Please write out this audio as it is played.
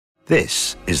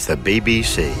This is the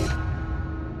BBC.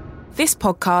 This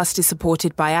podcast is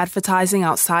supported by advertising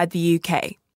outside the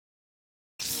UK.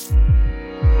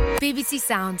 BBC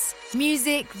Sounds.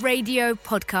 Music, radio,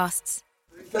 podcasts.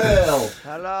 Phil.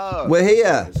 Hello. We're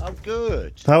here. I'm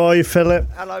good. How are you, Philip?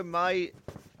 Hello, mate.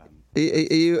 Are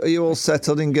you all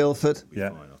settled in Guildford? Yeah.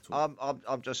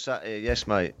 I'm just sat here. Yes,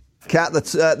 mate. Kat,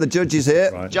 the judge is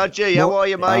here. Right. Judgy, how are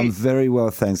you, mate? I'm very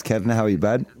well, thanks, Kevin. How are you,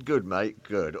 bud? Good, mate.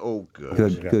 Good. All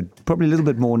good. Good. Probably a little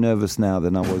bit more nervous now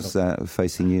than I was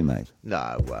facing you, mate.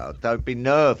 No, well, don't be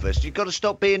nervous. You've got to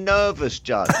stop being nervous,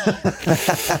 Judge.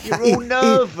 You're all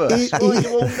nervous. Why are you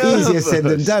all nervous? Easier said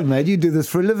than done, mate. You do this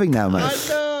for a living now, mate. I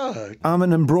know. I'm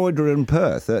an embroiderer in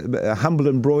Perth, a humble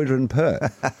embroiderer in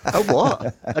Perth. Oh,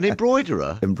 what? An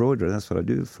embroiderer? Embroiderer, that's what I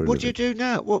do for a What do you living. do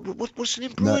now? What's an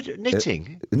embroiderer?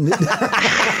 Knitting?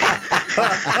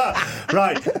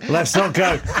 Right, let's not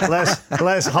go.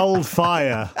 Let's hold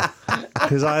fire,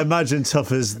 because I imagine,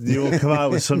 Tuffers, you'll come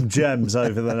out with some gems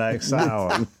over the next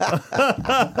hour.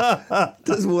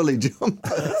 Does woolly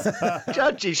jumpers.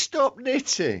 Judgy, stop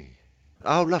knitting.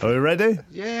 Oh, lovely. Are we ready?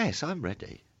 Yes, I'm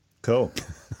ready. Cool.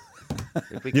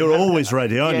 If we can You're have- always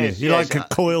ready, aren't Yes, you? You're yes, like a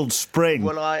coiled spring.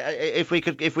 Well, if we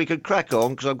could crack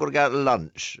on, because I've got to go to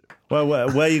lunch. Well, where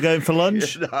are you going for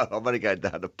lunch? No, I'm only going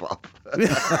down the pub.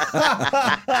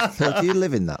 So do you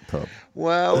live in that pub?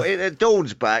 Well,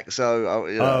 Dawn's back, so...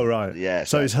 Oh, right. Yeah.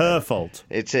 So it's her fault.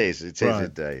 It is Right.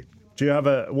 indeed. Do you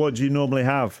have what do you normally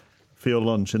have for your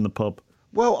lunch in the pub?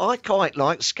 Well, I quite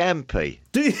like scampi.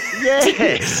 Do you?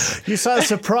 Yes. You sound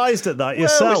surprised at that Well,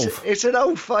 yourself. it's an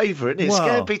old favourite, isn't it?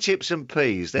 Wow. Scampi, chips and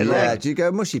peas. They're Yeah. like... Do you go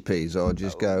mushy peas or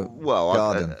just go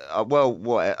garden? I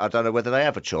don't know whether they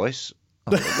have a choice.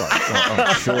 I'm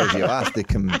sure if you ask, you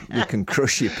can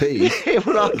crush your peas.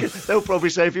 They'll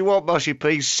probably say, if you want mushy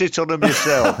peas, sit on them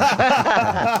yourself.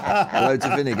 Loads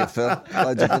of vinegar, Phil.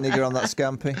 Loads of vinegar on that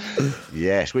scampi.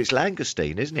 Yes, well, it's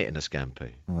langoustine, isn't it, in a scampi?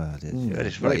 Well, it is. And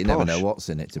it's Well, very you never posh. know what's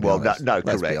in it, to be Well, honest. no,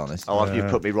 Let's correct. be honest. Oh, you've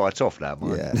put me right off now,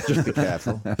 Mike. Yeah, just be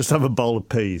careful. Just have a bowl of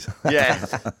peas. Yeah.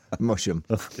 Mush 'em.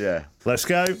 Yeah. Let's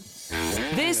go.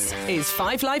 This is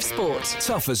 5 Live Sport.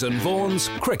 Tuffers and Vaughan's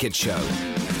Cricket Show.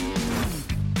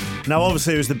 Now,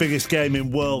 obviously, it was the biggest game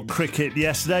in world cricket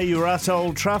yesterday. You were at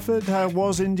Old Trafford. How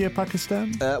was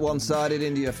India-Pakistan? One-sided,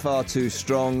 India far too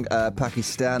strong.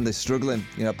 Pakistan, they're struggling.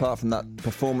 Apart from that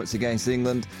performance against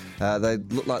England, they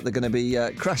look like they're going to be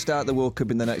crashed out the World Cup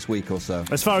in the next week or so.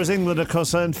 As far as England are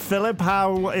concerned, Philip,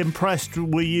 how impressed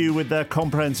were you with their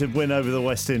comprehensive win over the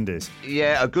West Indies?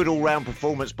 Yeah, a good all-round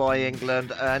performance by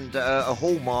England and a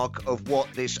hallmark of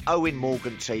what this Owen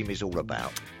Morgan team is all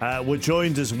about. We're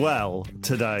joined as well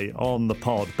today on the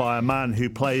pod by a man who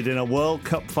played in a World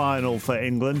Cup final for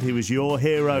England. He was your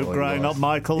hero growing up.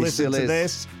 Michael, He listen still to is.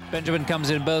 this. Benjamin comes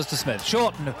in, bowls to Smith.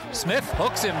 Short, Smith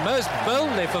hooks him most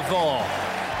boldly for 4.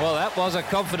 Well, that was a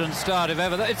confident start if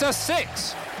ever. It's a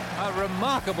 6. A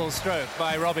remarkable stroke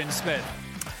by Robin Smith.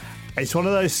 It's one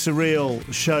of those surreal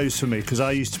shows for me because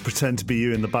I used to pretend to be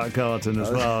you in the back garden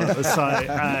as well. So,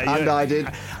 And I did.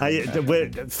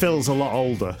 Phil's a lot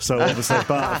older, so obviously.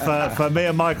 But for me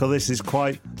and Michael, this is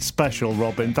quite special,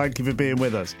 Robin. Thank you for being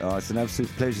with us. Oh, it's an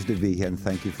absolute pleasure to be here, and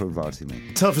thank you for inviting me.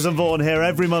 Tuffers and Vaughan here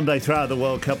every Monday throughout the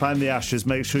World Cup and the Ashes.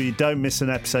 Make sure you don't miss an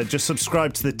episode. Just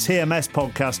subscribe to the TMS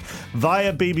podcast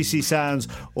via BBC Sounds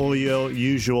or your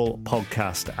usual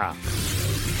podcast app.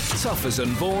 Tuffers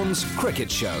and Vaughan's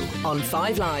Cricket Show. On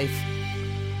 5 Live.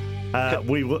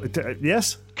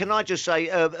 Yes? Can I just say,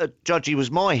 Judgy was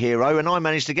my hero and I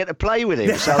managed to get to play with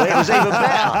him, so it was even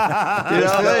better. You know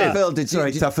what I mean? Phil, did you...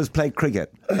 Sorry, Tuffers played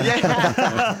cricket.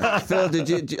 Phil, did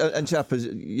you... And Chappers,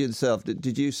 yourself,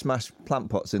 did you smash plant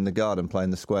pots in the garden playing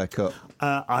the square cup?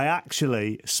 I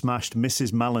actually smashed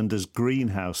Mrs. Mallander's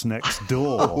greenhouse next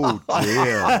door. Oh,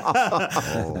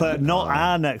 dear. But not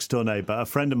our next door neighbour, a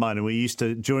friend of mine, and we used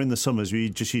to, during the summers, we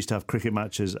just used to have cricket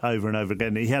matches over and over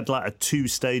again. He had like a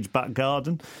 2-stage back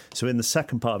garden, so in the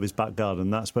second part of his back garden,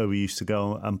 that's where we used to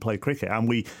go and play cricket. And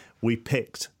we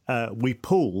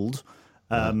pooled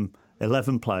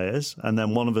 11 players, and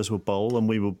then one of us would bowl, and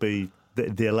we would be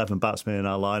the 11 batsmen in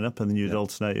our lineup, and then you'd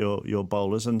alternate your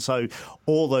bowlers. And so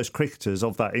all those cricketers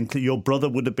of that, your brother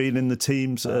would have been in the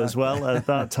teams as well at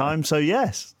that time. So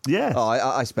yes. Oh,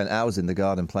 I spent hours in the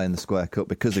garden playing the square cup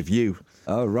because of you.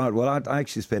 Oh, right. Well, I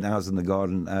actually spent hours in the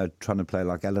garden trying to play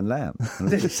like Alan Lamb.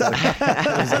 It was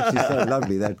actually so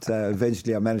lovely that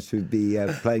eventually I managed to be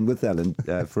playing with Alan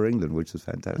for England, which was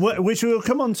fantastic. Which we'll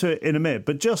come on to in a minute.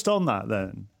 But just on that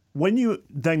then, when you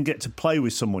then get to play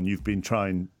with someone you've been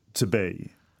trying to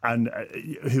be and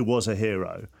who was a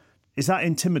hero, is that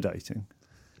intimidating?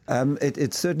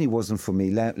 It certainly wasn't for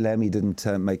me. Lammy didn't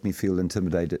make me feel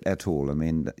intimidated at all. I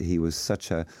mean, he was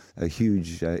such a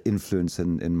huge influence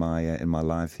in my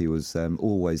life. He was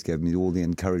always gave me all the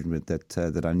encouragement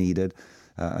that I needed.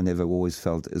 I never always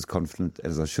felt as confident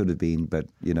as I should have been. But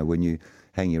when you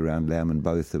hanging around Lam and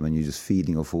Botham and you're just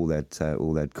feeding off all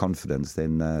that confidence,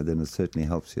 then it certainly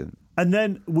helps you. And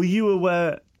then, were you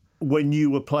aware when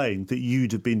you were playing that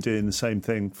you'd have been doing the same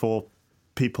thing for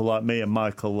people like me and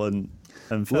Michael and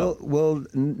Phil? Well,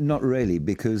 not really,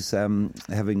 because having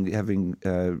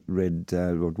read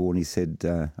what Vaughan said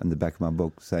in the back of my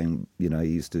book, saying he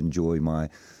used to enjoy my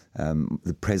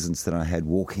the presence that I had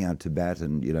walking out to bat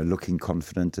and looking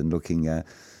confident and looking. I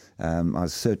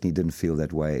certainly didn't feel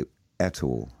that way at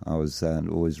all. I was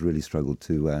always really struggled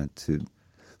to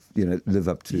live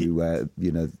up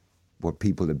to what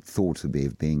people had thought of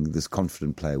being this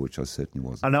confident player, which I certainly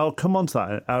wasn't. And I'll come on to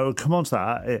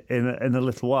that in a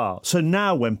little while. So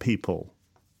now when people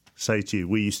say to you,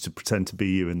 we used to pretend to be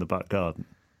you in the back garden.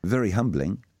 Very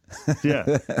humbling.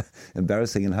 Yeah.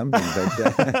 Embarrassing and humbling,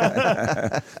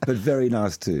 but very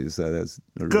nice too. So that's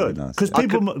really good. Nice. Because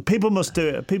people must do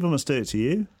it. People must do it to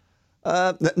you.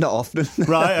 Not often.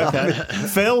 Right, okay.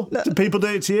 Phil, do people do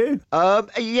it to you?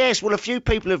 Yes, well, a few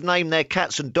people have named their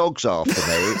cats and dogs after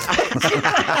me.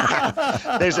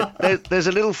 There's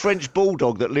a little French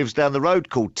bulldog that lives down the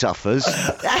road called Tuffers.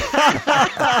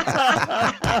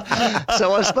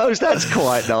 So I suppose that's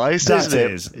quite nice,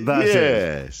 isn't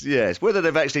it? Yes. Whether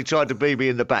they've actually tried to be me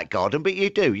in the back garden, but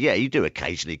you do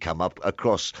occasionally come up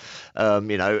across,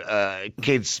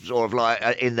 kids sort of like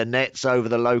in the nets over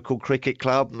the local cricket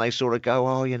club, and they sort of go,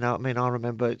 I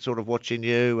remember sort of watching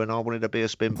you and I wanted to be a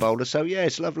spin bowler. So, yeah,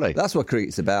 it's lovely. That's what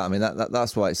cricket's about. I mean,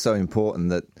 that's why it's so important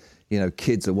that,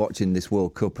 kids are watching this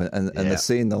World Cup and they're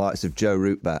seeing the likes of Joe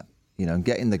Root bat, and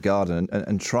get in the garden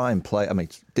and try and play. I mean,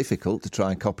 it's difficult to try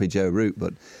and copy Joe Root,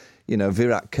 but,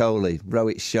 Virat Kohli,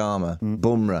 Rohit Sharma,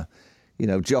 Bumrah,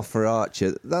 Jofra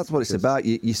Archer, that's what it's about.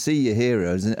 You see your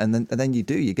heroes and then you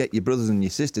get your brothers and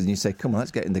your sisters and you say, come on,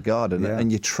 let's get in the garden and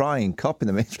you try and copy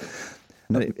them.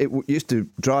 It used to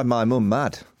drive my mum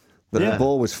mad that the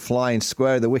ball was flying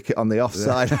square of the wicket on the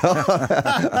offside. On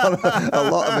a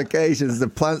lot of occasions, the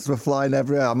plants were flying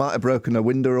everywhere. I might have broken a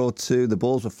window or two. The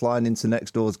balls were flying into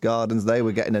next door's gardens. They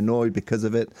were getting annoyed because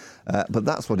of it. But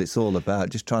that's what it's all about,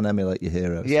 just trying to emulate your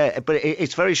heroes. Yeah, but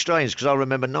it's very strange because I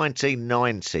remember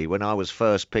 1990 when I was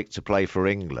first picked to play for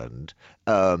England.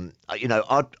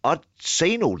 I'd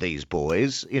seen all these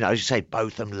boys, as you say,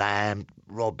 Botham, Lamb,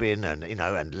 Robin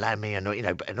and Lammy and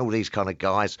all these kind of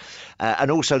guys,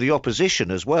 and also the opposition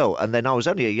as well. And then I was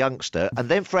only a youngster, and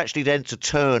then for actually then to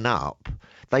turn up,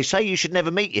 they say you should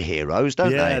never meet your heroes,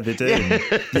 don't they? Yeah, they do.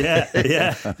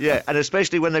 Yeah, and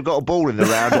especially when they've got a ball in the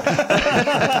round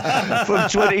from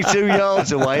 22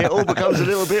 yards away, it all becomes a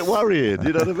little bit worrying,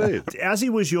 you know what I mean? As he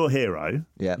was your hero,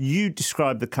 you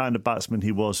described the kind of batsman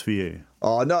he was for you.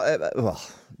 Oh, no,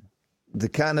 the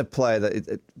kind of player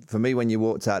that, for me, when you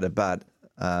walked out of bat,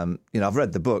 I've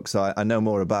read the book, so I know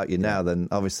more about you now than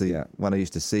obviously when I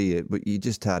used to see you. But you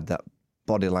just had that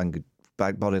body language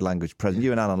present.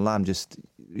 You and Alan Lamb just,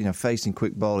 facing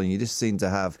quick bowling, you just seemed to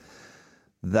have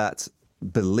that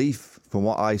belief, from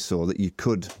what I saw, that you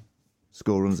could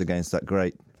score runs against that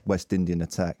great West Indian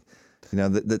attack.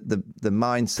 The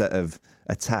mindset of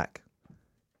attack.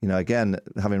 Again,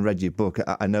 having read your book,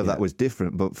 I know that was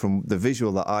different, but from the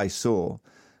visual that I saw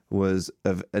was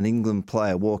of an England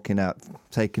player walking out,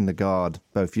 taking the guard.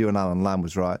 Both you and Alan Lamb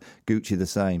was right. Gucci the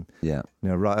same. Yeah.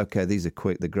 Right, okay, these are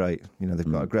quick, they're great.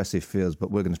 They've got aggressive fields,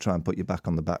 but we're going to try and put you back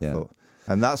on the back foot.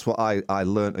 And that's what I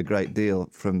learnt a great deal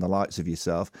from the likes of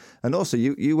yourself. And also,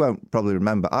 you won't probably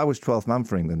remember, I was 12th man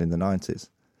for England in the 90s.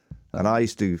 And I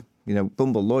used to,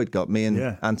 Bumble Lloyd got me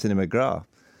and Anthony McGrath.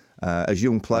 As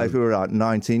young players, we were at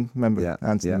 19, remember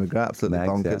Anthony McGrath, absolutely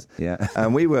bonkers.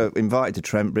 And we were invited to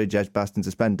Trent Bridge, Edgbaston, to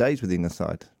spend days with the England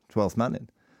side, 12th man in.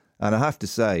 And I have to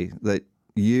say that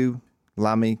you,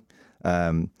 Lammy,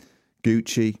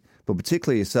 Gucci, but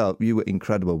particularly yourself, you were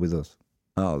incredible with us.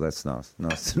 Oh, that's nice.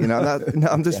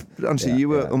 I'm just, honestly, you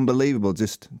were unbelievable.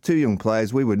 Just two young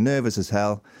players. We were nervous as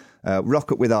hell.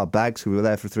 Rock up with our bags. We were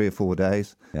there for 3 or 4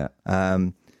 days.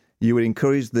 You would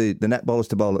encourage the net bowlers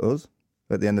to bowl at us.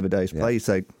 At the end of the day's play, you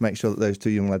say, make sure that those two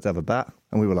young lads have a bat.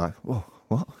 And we were like, whoa,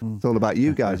 what? It's all about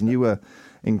you guys. And you were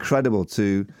incredible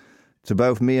to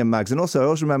both me and Mags. And also, I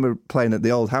always remember playing at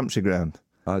the old Hampshire ground.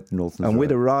 And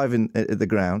we'd arrive at the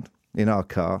ground in our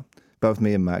car, both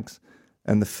me and Mags.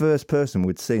 And the first person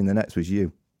we'd see in the nets was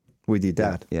you, with your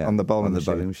dad, on the bowling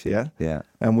machine. Yeah.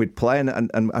 And we'd play.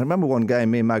 And I remember one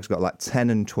game, me and Mags got like 10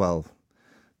 and 12.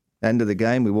 End of the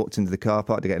game, we walked into the car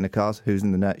park to get in the cars. Who's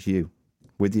in the nets? You,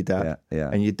 with your dad. Yeah.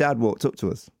 And your dad walked up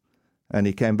to us, and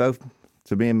he came both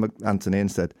to me and Anthony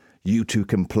and said, "You two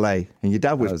can play." And your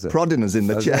dad was prodding us in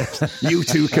the chest. "You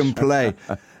two can play."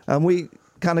 And we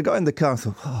kind of got in the car and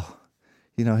thought, oh,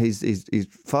 you know, his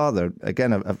father,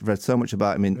 again, I've read so much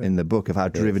about him in the book of how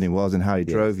driven he was and how he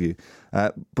drove you.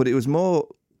 But it was more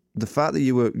the fact that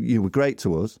you were great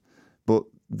to us, but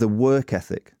the work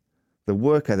ethic.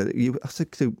 I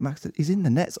said to Max, he's in the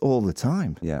nets all the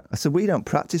time. Yeah. I said, we don't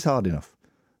practice hard enough.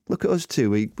 Look at us two.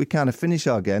 We kind of finish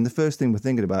our game. The first thing we're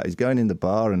thinking about is going in the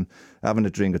bar and having a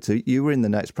drink or two. You were in the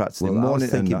nets practicing morning. I was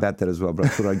thinking about that as well, but I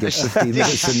thought I'd get 15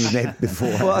 minutes in the net before.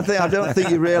 Well, I don't think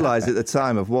you realised at the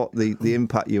time of what the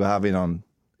impact you were having on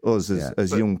us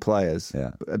as young players,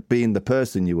 being the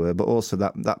person you were, but also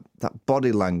that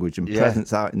body language and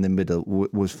presence out in the middle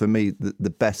was for me the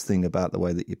best thing about the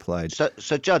way that you played.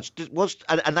 So Judge,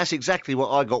 and that's exactly what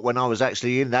I got when I was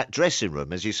actually in that dressing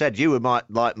room. As you said, you were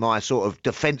my sort of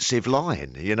defensive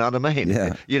line. You know what I mean?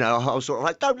 Yeah. You know, I was sort of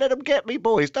like, don't let them get me,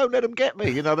 boys. Don't let them get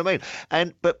me. You know what I mean?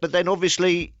 And but then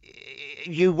obviously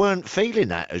you weren't feeling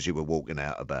that as you were walking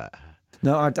out about.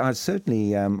 No, I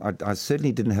certainly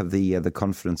didn't have the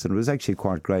confidence, and it was actually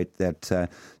quite great that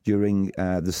during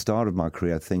the start of my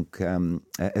career, I think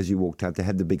as you walked out, they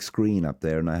had the big screen up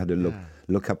there, and I had to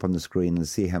look up on the screen and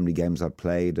see how many games I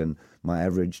played and my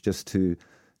average, just to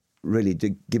really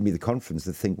give me the confidence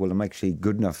to think, well, I'm actually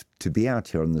good enough to be out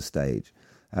here on the stage.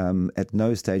 At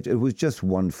no stage, it was just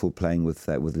wonderful playing with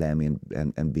Lammy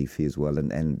and Beefy as well,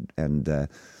 and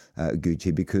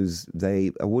Gucci, because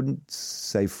I wouldn't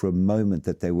say for a moment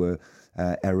that they were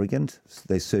arrogant.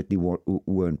 They certainly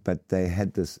weren't, but they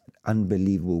had this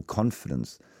unbelievable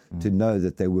confidence to know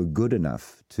that they were good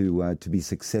enough to be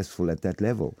successful at that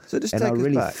level. So just and take I us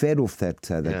really back. fed off that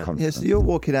confidence. Yes, so you're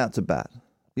walking out to bat.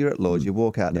 You're at Lord's, you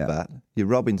walk out to bat. You're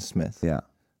Robin Smith. Yeah.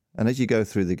 And as you go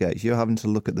through the gates, you're having to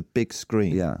look at the big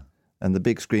screen. Yeah. And the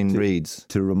big screen reads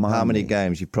to remind how many me.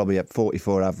 games you've probably had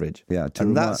 44 average. Yeah,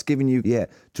 that's giving you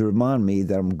to remind me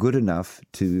that I'm good enough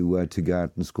to go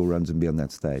out and score runs and be on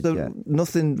that stage. So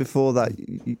nothing before that.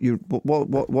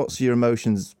 What's your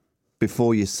emotions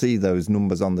before you see those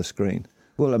numbers on the screen?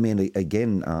 Well, I mean,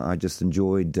 again, I just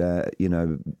enjoyed,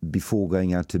 before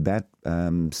going out to bat,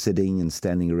 sitting and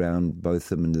standing around both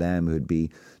them and Lamb, who'd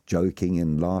be joking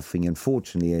and laughing. And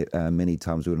fortunately, many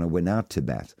times when I went out to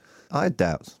bat, I had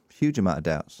doubts. Huge amount of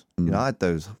doubts. You know, I had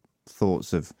those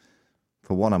thoughts of,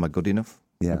 for one, am I good enough?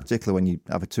 Yeah. Particularly when you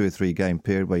have a 2 or 3 game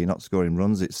period where you're not scoring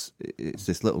runs, it's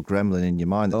this little gremlin in your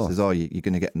mind that says, "Oh, you're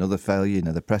going to get another failure. You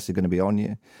know, the press are going to be on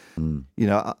you." You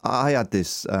know, I had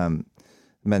this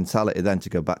mentality then to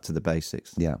go back to the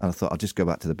basics. Yeah. And I thought I'll just go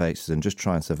back to the basics and just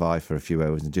try and survive for a few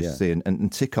hours and just see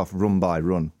and tick off run by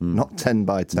run, not 10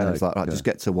 by 10. No, it's like, right, just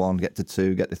get to 1, get to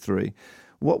 2, get to 3.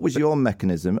 What was your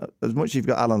mechanism? As much as you've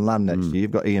got Alan Lamb next to you, you've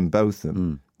got Ian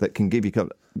Botham that can give you...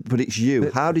 But it's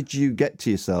you. How did you get to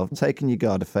yourself, taking your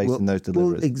guard of facing those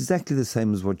deliveries? Well, exactly the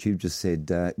same as what you've just said,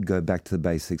 go back to the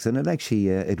basics. And it actually,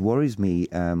 it worries me,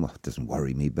 it doesn't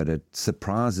worry me, but it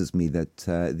surprises me that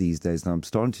these days, now I'm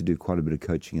starting to do quite a bit of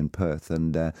coaching in Perth,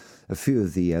 and a few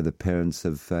of the parents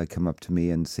have come up to me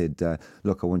and said,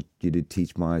 look, I want you to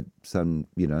teach my son,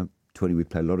 we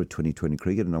play a lot of 20-20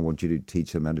 cricket, and I want you to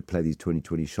teach them how to play these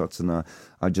 20-20 shots. And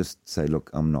I just say, look,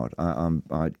 I'm not.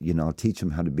 I'll teach them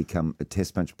how to become a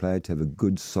test match player, to have a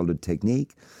good, solid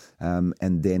technique.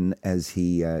 And then as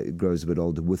he grows a bit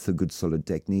older with a good, solid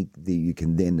technique, you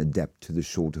can then adapt to the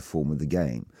shorter form of the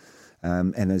game.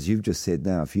 And as you've just said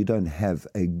now, if you don't have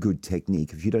a good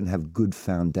technique, if you don't have good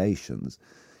foundations,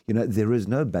 there is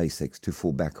no basics to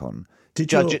fall back on.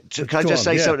 Can I just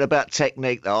say something about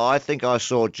technique, though? I think I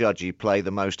saw Judgy play the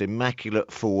most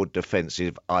immaculate forward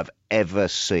defensive I've ever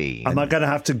seen. Am I going to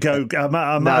have to go?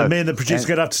 No. Me and the producer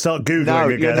going to have to start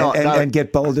Googling again? And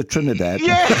get bowled at Trinidad.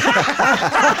 Yeah.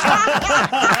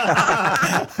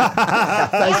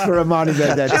 Thanks for reminding me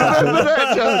of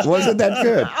that. Wasn't that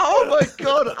good? Oh, my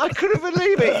God. I couldn't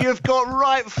believe it. You've got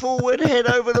right forward, head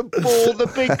over the ball.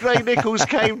 The big grey nickels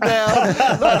came down.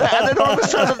 Like that, and then all of a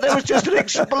sudden there was just an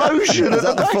explosion. Was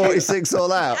that the 46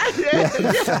 all out?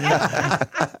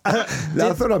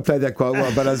 No, I thought I played that quite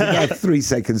well, but I was about 3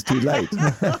 seconds too late.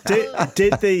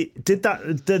 Did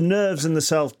the nerves and the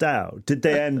self-doubt, did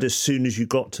they end as soon as you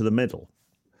got to the middle?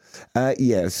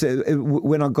 So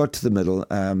when I got to the middle,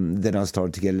 then I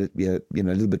started to get a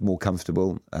little bit more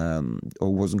comfortable,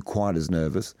 or wasn't quite as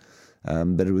nervous.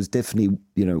 But it was definitely,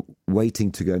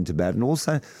 waiting to go into bat. And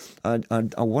also, I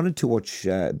wanted to watch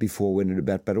before I went into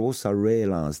bat, but also I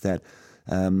realised that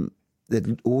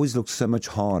it always looked so much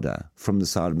harder from the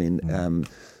side. I mean,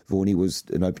 Vaughan was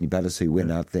an opening batter, so he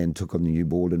went out there and took on the new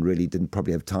ball and really didn't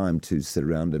probably have time to sit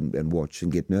around and watch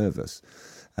and get nervous.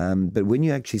 But when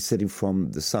you're actually sitting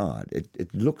from the side,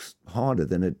 it looks harder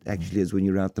than it actually is when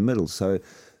you're out the middle. So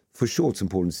for sure, it's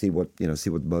important to see what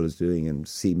the bowler's doing and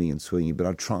seaming and swinging. But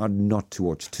I tried not to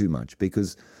watch too much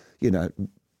because,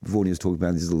 Vaughan was talking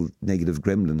about these little negative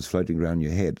gremlins floating around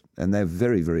your head, and they're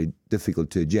very, very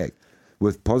difficult to eject.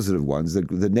 With positive ones,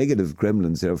 the negative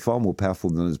gremlins are far more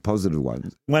powerful than those positive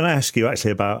ones. When I ask you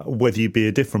actually about whether you'd be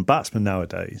a different batsman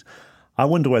nowadays, I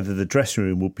wonder whether the dressing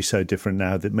room would be so different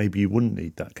now that maybe you wouldn't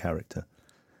need that character.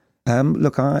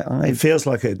 Look, it feels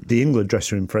like the England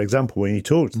dressing room, for example, when you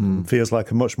talk to them, feels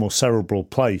like a much more cerebral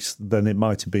place than it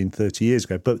might have been 30 years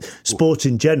ago. But sport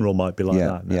in general might be like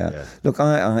that now. Yeah. Look,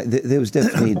 there was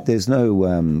definitely, there's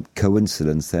no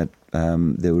coincidence that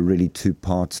there were really two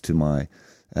parts to my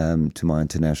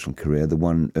international career. The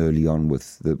one early on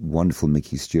with the wonderful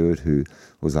Mickey Stewart, who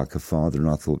was like a father and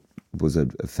I thought was a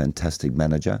fantastic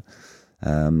manager.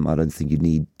 I don't think you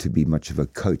need to be much of a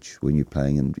coach when you're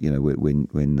playing, and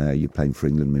when you're playing for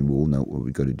England. I mean, we all know what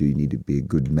we've got to do. You need to be a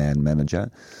good man manager,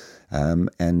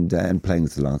 and playing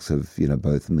with the likes of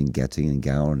both them, Gatting and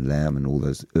Gower and Lamb and all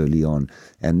those early on,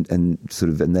 and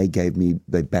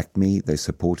they backed me, they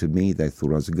supported me, they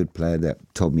thought I was a good player. They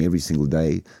told me every single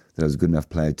day that I was a good enough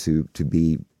player to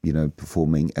be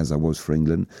performing as I was for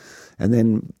England. And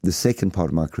then the second part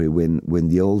of my career, when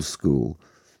the old school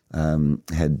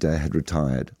had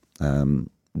retired,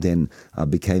 then I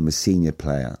became a senior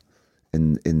player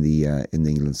in the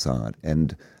England side,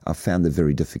 and I found that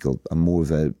very difficult. I'm more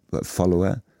of a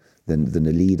follower than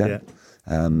a leader.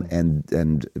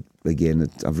 And again,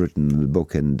 I've written in the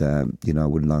book, and I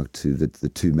would like to the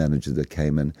two managers that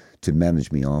came in to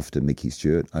manage me after Mickey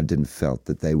Stewart, I didn't felt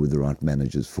that they were the right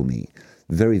managers for me.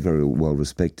 Very, very well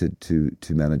respected two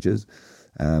managers.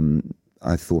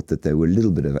 I thought that they were a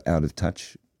little bit out of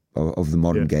touch of the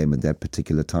modern game at that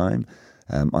particular time.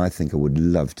 I think I would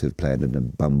love to have played in a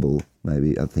Bumble.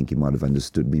 Maybe I think he might have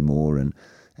understood me more and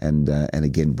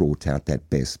again brought out that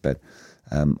best. But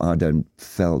I didn't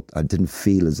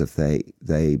feel as if they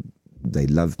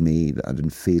loved me. I didn't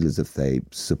feel as if they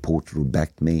supported or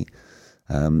backed me.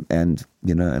 And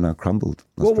I crumbled.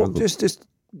 I struggled. Just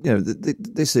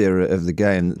this era of the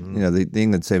game, the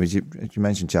England team, as you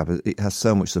mentioned, Chappers, it has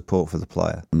so much support for the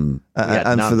player and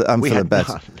for the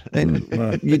bets.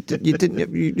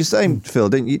 You're saying, Phil,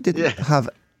 didn't you? Didn't have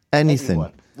anything.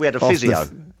 We had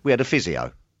a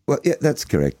physio. Well, yeah, that's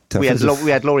correct. We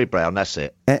had Laurie Brown, that's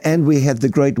it. And we had the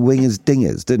great wingers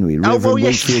dingers, didn't we? Reverend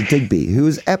Winfield Digby, who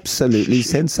was absolutely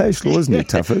sensational, wasn't he,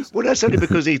 Tuffers? Well, that's only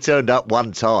because he turned up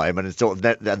one time and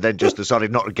then just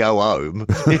decided not to go home.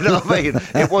 You know what I mean?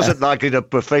 It wasn't like in a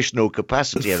professional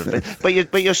capacity.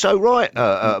 But you're so right,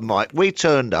 Mike. We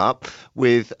turned up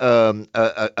with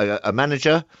a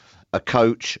manager, a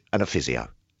coach and a physio.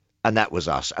 And that was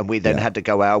us. And we then had to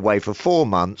go our way for 4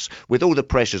 months with all the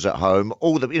pressures at home,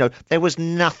 there was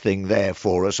nothing there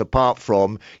for us apart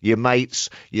from your mates,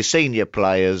 your senior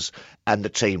players and the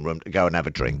team room to go and have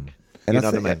a drink.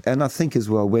 And I think as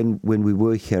well, when we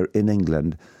were here in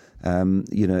England,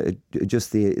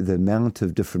 just the amount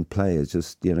of different players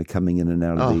just coming in and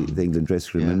out of the England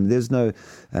dressing room, and there's no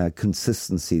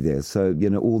consistency there. So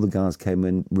all the guys came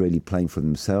in really playing for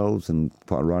themselves, and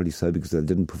quite rightly so, because they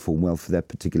didn't perform well for that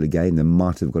particular game. They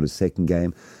might have got a second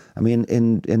game. I mean,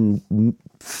 in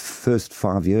first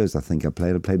 5 years, I think I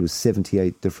played with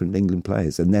 78 different England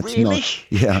players, and that's really?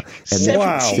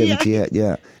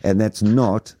 78, and that's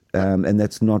not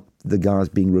the guys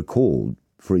being recalled.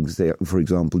 For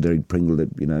example, Derek Pringle,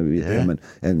 him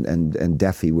and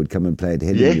Daffy would come and play at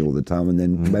Headingley all the time, and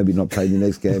then maybe not play the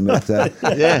next game at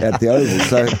the Oval.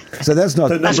 So that's not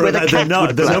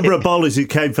the number of bowlers who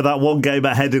came for that one game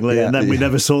at Headingley, and then we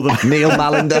never saw them. Neil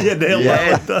Mallender,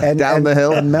 and down the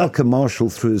hill, and Malcolm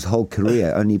Marshall through his whole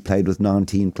career only played with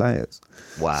 19 players.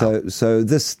 Wow. So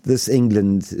this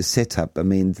England setup, I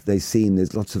mean, they've seen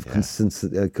there's lots of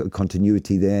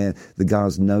continuity there. The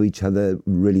guys know each other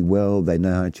really well. They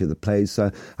know how each other plays. So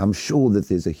I'm sure that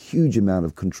there's a huge amount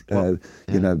of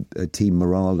team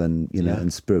morale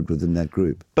and spirit within that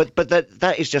group. But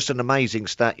that is just an amazing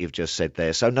stat you've just said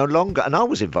there. So no longer, and I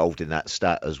was involved in that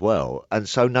stat as well. And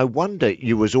so no wonder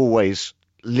you was always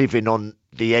living on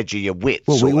the edge of your wits.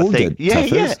 Well, we all did. Yeah,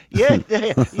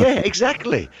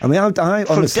 exactly. I mean, I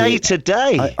honestly, from day to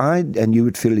day, and you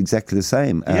would feel exactly the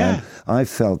same. I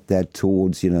felt that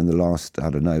towards in the last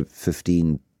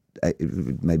 15,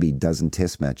 maybe dozen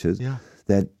Test matches,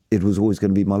 that it was always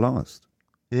going to be my last,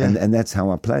 and that's how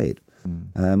I played.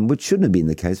 Which shouldn't have been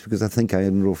the case, because I think I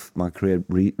ended off my career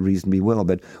reasonably well.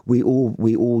 But we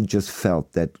all just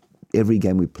felt that every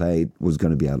game we played was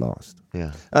going to be our last.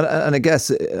 Yeah. And I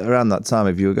guess around that time,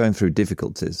 if you were going through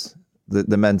difficulties,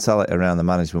 the mentality around the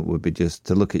management would be just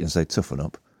to look at you and say, toughen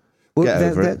up. Well, Get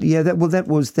over it. that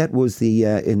was the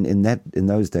in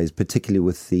those days, particularly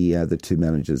with the two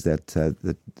managers that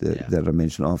I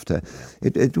mentioned after.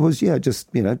 It was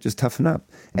just toughen up,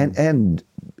 and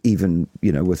even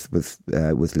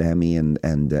with Lammy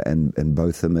and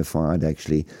Botham, if I'd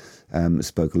actually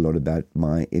spoke a lot about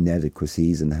my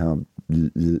inadequacies and how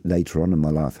later on in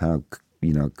my life how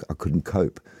I couldn't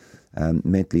cope.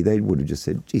 Mentally, they would have just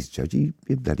said, "Geez, Judge, you're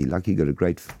bloody lucky. You got a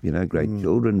great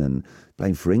children and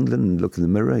playing for England. And look in the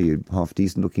mirror, you're half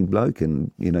decent looking bloke,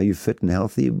 and you're fit and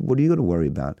healthy. What are you got to worry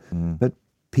about?" But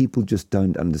people just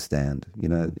don't understand.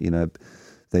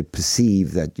 They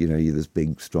perceive that you're this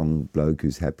big, strong bloke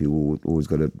who's happy, always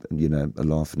got a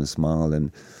laugh and a smile,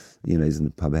 and he's in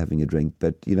the pub having a drink.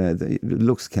 But the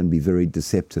looks can be very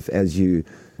deceptive, as you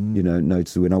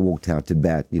noticed when I walked out to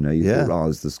bat. You thought I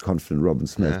was this confident Robin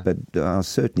Smith, but I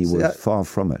certainly was far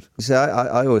from it. See,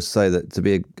 I always say that to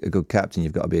be a good captain,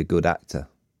 you've got to be a good actor.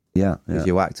 Yeah, because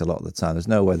you act a lot of the time. There's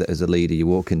no way that as a leader you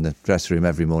walk in the dressing room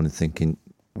every morning thinking,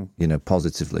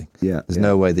 positively. Yeah, there's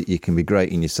no way that you can be great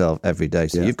in yourself every day.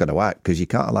 So you've got to act, because you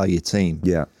can't allow your team.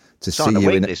 To see you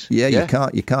in you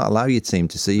can't allow your team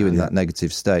to see you in that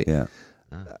negative state.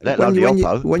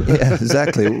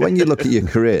 Exactly. When you look at your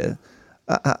career,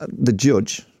 the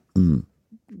judge,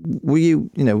 were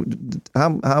you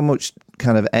how much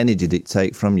kind of energy did it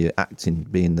take from you acting,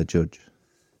 being the judge?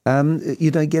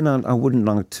 Again, I wouldn't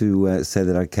like to say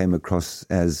that I came across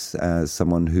as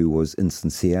someone who was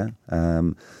insincere.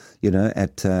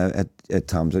 At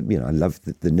times, I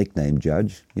loved the nickname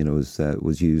Judge.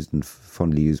 Was used and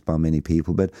fondly used by many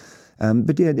people. But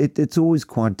it's always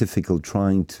quite difficult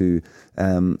trying to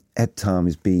at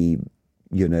times be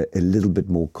a little bit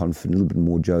more confident, a little bit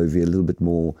more jovial, a little bit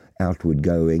more outward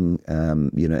going.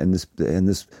 And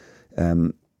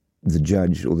the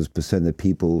judge, or this person that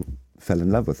people fell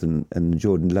in love with and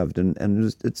Jordan loved, and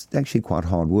it's actually quite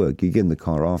hard work. You get in the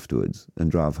car afterwards and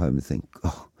drive home and think,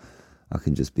 oh, I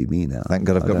can just be me now. Thank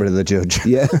God I've got rid of the judge.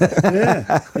 Yeah.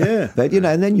 But,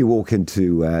 and then you walk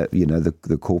into,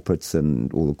 the corporates,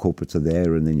 and all the corporates are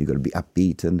there, and then you've got to be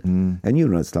upbeat. And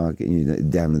it's like,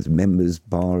 down at the members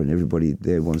bar, and everybody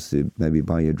there wants to maybe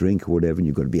buy you a drink or whatever, and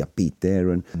you've got to be upbeat there.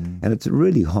 And it's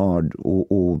really hard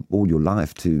all your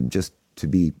life to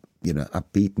be,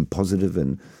 upbeat and positive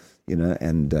and,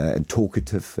 and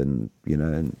talkative, and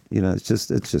it's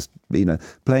just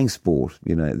playing sport.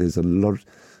 There's a lot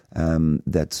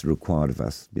that's required of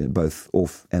us, both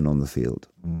off and on the field.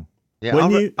 Yeah, I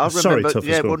remember.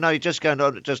 Tuffers, well, no, just going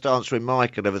on, just answering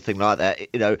Mike and everything like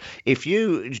that. If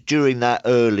you during that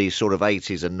early sort of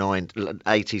 80s and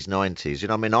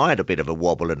 90s, I had a bit of a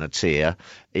wobble and a tear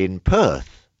in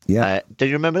Perth. Yeah. Do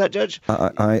you remember that, Judge?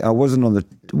 I wasn't on the...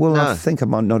 Well, no. I think I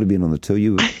might not have been on the tour.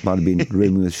 You might have been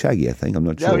rooming with Shaggy, I think. I'm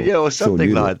not sure. Yeah, or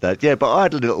something like that. Yeah, but I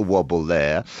had a little wobble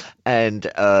there, and,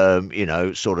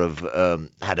 sort of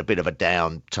had a bit of a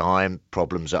down time,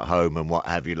 problems at home and what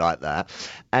have you like that.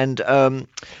 And, and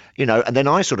then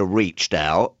I sort of reached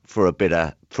out for a bit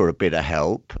of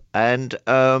help, and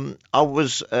I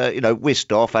was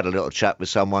whisked off, had a little chat with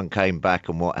someone, came back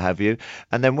and what have you,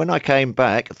 and then when I came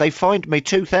back they fined me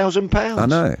 £2,000. I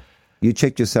know. You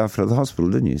checked yourself at the hospital,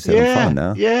 didn't you? You said, I'm fine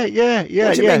now. Yeah.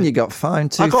 What do you mean you got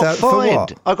fined? I got fined. For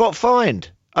what? I got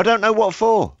fined. I don't know what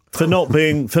for. For not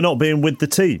being with the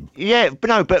team. Yeah,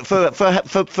 but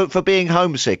for being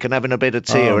homesick and having a bit of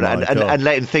tear and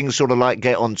letting things sort of like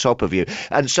get on top of you,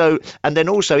 and then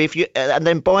also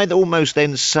almost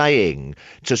then saying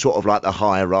to sort of like the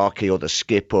hierarchy or the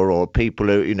skipper or people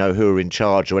who are in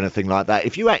charge or anything like that,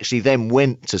 if you actually then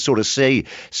went to sort of see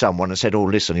someone and said, oh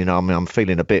listen, I'm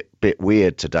feeling a bit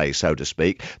weird today, so to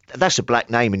speak, that's a black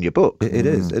name in your book. It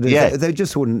is. Yeah. They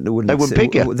just wouldn't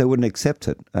pick you. They wouldn't accept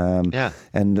it.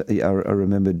 And I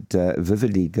remembered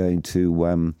vividly going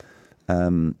to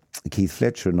Keith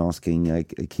Fletcher and asking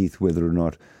Keith whether or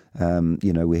not,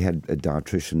 we had a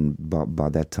dietitian by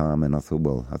that time, and I thought,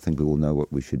 well, I think we all know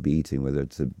what we should be eating, whether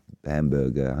it's a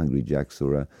hamburger, Hungry Jack's,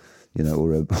 or a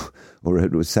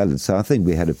salad. So I think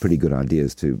we had a pretty good idea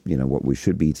as to what we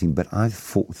should be eating. But I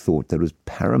thought that it was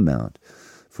paramount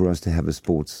for us to have a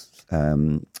sports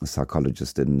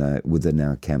psychologist within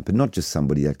our camp, and not just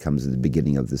somebody that comes at the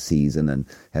beginning of the season and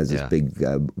has this big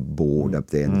board up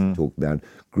there and talk about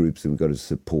groups, and we've got to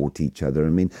support each other. I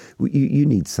mean, you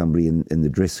need somebody in the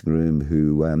dressing room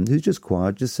who's just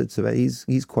quiet, just sits there.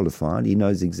 He's qualified. He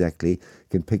knows exactly,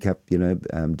 can pick up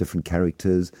different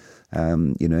characters.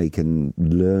 He can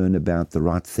learn about the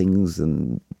right things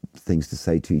and things to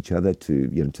say to each other, to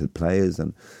the players,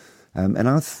 and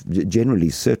I generally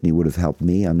certainly would have helped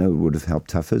me. I know it would have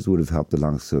helped Tuffers, would have helped the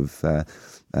likes of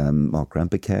Mark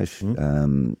Rampercash,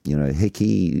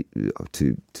 Hickey,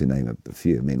 to name a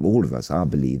few. I mean, all of us, I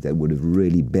believe, that would have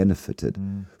really benefited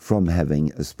from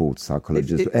having a sports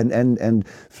psychologist. And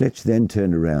Fletch then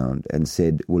turned around and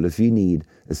said, well, if you need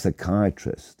a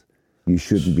psychiatrist, you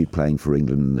shouldn't be playing for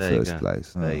England in the first place.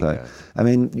 So, I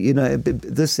mean,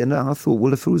 this, and I thought,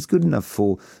 well, if it was good enough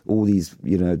for all these,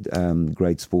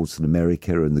 great sports in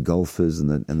America and the golfers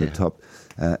and the top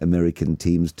American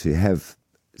teams to have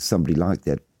somebody like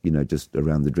that, just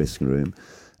around the dressing room,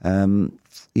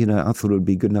 I thought it would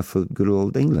be good enough for good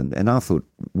old England. And I thought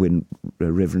when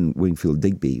Reverend Wingfield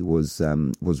Digby was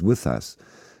with us,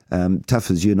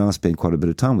 Tuffers, you and I spent quite a bit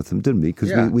of time with him, didn't we?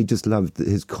 Because we just loved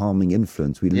his calming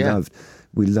influence. We loved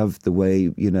the way,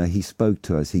 he spoke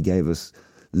to us. He gave us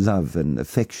love and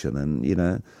affection,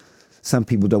 and, some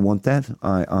people don't want that.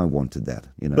 I wanted that,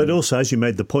 But also, as you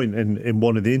made the point in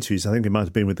one of the interviews, I think it might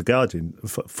have been with The Guardian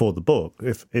for the book,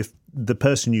 if the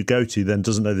person you go to then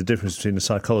doesn't know the difference between a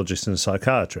psychologist and a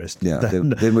psychiatrist,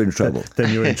 then we're in trouble.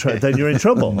 Then you're in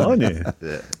trouble, aren't you?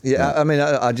 Yeah. I mean,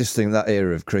 I just think that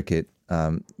era of cricket,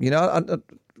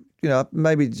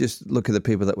 maybe just look at the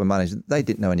people that were managed. They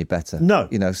didn't know any better. No.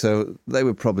 So they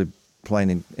were probably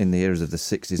playing in the eras of the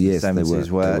 60s yes, and 70s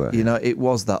they where, were. It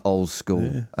was that old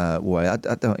school way. I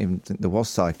don't even think there was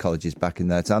psychologists back in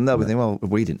their time. They would think, well,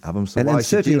 we didn't have them, so why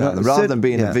should you have them? Rather than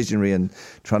being a visionary and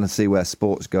trying to see where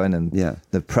sport's going and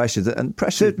the pressures. And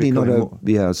pressure certainly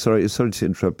not sorry to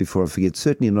interrupt before I forget,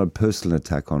 certainly not a personal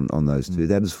attack on those two.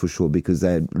 That is for sure, because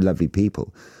they're lovely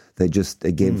people. They just,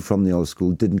 again, from the old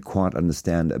school, didn't quite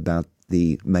understand about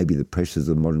maybe the pressures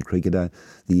of modern cricketer,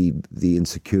 the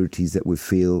insecurities that we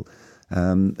feel.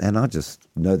 And I just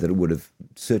know that it would have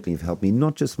certainly helped me,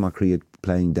 not just my cricket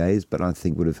playing days, but I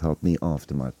think would have helped me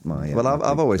after my well,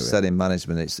 I've always said in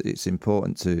management, it's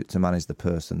important to manage the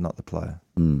person, not the player.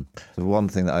 So one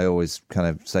thing that I always kind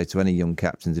of say to any young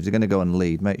captains, if you're going to go and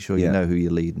lead, make sure you know who you're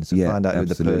leading. So find out who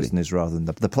the person is rather than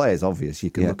the player's obvious.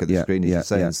 You can look at the screen, as you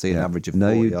say, and see an average of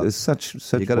 40 yards. There's such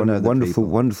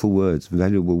wonderful words,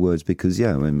 valuable words, because,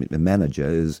 I mean, a manager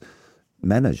is...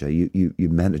 Manager, you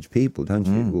manage people, don't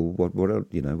you? Well, what else?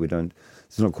 We don't.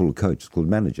 It's not called a coach; it's called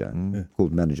manager. It's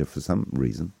called manager for some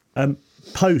reason.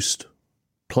 Post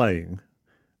playing,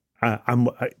 I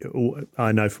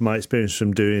know from my experience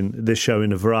from doing this show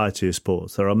in a variety of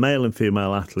sports, there are male and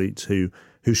female athletes who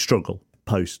struggle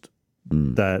post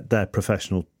their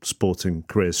professional sporting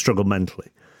careers, struggle mentally.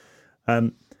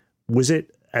 Was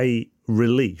it a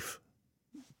relief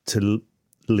to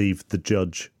leave the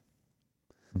judge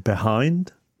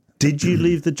behind? Did you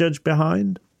leave the judge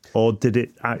behind, or did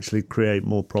it actually create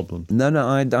more problems? No,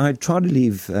 I tried to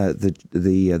leave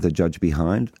the judge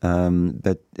behind,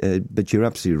 but you're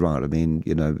absolutely right. I mean,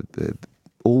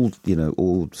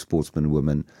 all sportsmen and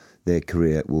women, their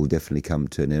career will definitely come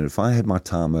to an end. If I had my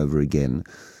time over again,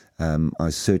 I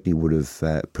certainly would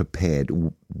have prepared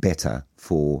better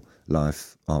for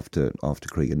life after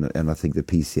cricket, and I think the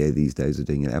PCA these days are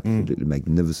doing an absolutely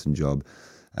magnificent job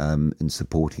in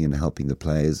supporting and helping the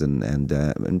players, and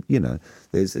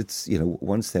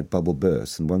once that bubble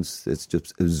bursts and once it's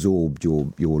just absorbed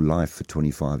your life for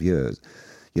 25 years,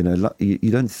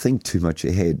 you don't think too much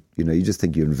ahead. You just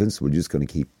think you're invincible. You're just going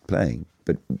to keep playing.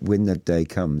 But when that day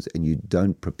comes and you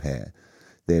don't prepare,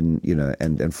 then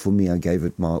and for me, I gave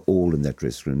it my all in that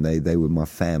dressing room. They were my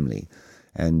family,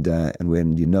 and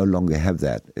when you no longer have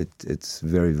that, it's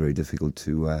very, very difficult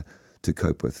to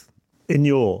cope with. In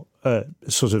your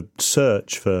sort of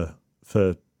search for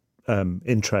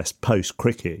interest post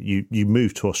cricket, you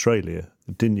moved to Australia,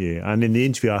 didn't you? And in the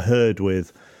interview I heard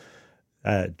with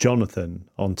Jonathan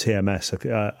on TMS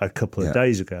a couple of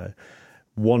days ago,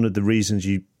 one of the reasons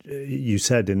you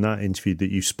said in that interview that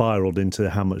you spiralled into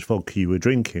how much vodka you were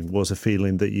drinking was a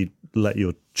feeling that you'd let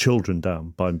your children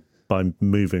down by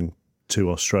moving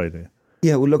to Australia.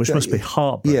 Yeah, well, look, which must be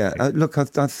heartbreaking. Yeah, look, I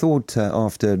thought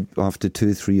after 2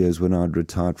 or 3 years when I'd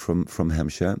retired from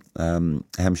Hampshire,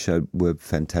 Hampshire were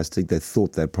fantastic. They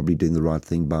thought they're probably doing the right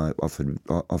thing by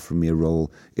offering me a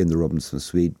role in the Robinson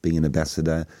Suite, being an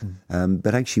ambassador.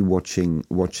 But actually watching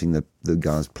the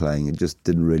guys playing, it just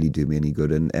didn't really do me any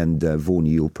good. And Vaughan,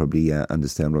 you'll probably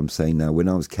understand what I'm saying now. When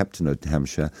I was captain at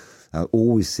Hampshire, I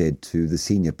always said to the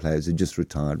senior players who just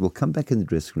retired, well, come back in the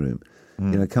dressing room.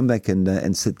 Come back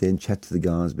and sit there and chat to the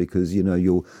guys, because,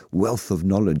 your wealth of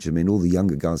knowledge, I mean, all the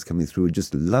younger guys coming through would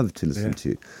just love to listen to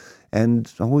you.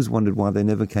 And I always wondered why they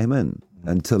never came in.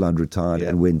 until I'd retired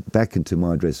and went back into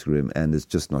my dressing room, and it's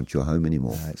just not your home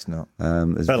anymore. No, it's not.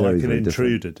 It's felt very, like an very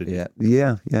intruder, different. didn't you?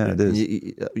 Yeah, it is.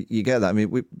 You get that. I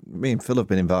mean, me and Phil have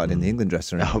been invited in the England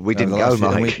dressing room. No, we didn't go,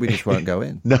 Mike. We just won't go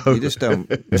in. No. You just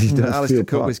don't. Alistair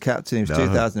Cook was captain. He was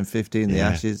 2015, the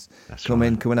Ashes. Come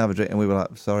in and have a drink. And we were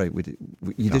like, sorry,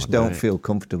 you just don't feel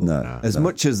comfortable. No. As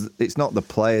much as it's not the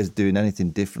players doing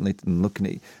anything differently than looking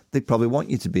at you, they probably want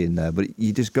you to be in there. But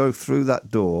you just go through that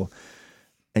door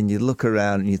and you look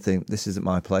around and you think, this isn't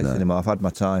my place anymore. I've had my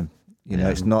time. You know,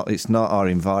 it's not our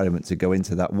environment to go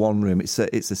into that one room. And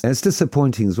it's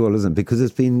disappointing as well, isn't it? Because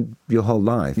it's been your whole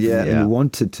life. Yeah. And you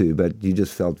wanted to, but you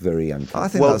just felt very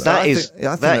uncomfortable. I think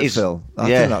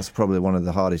that's probably one of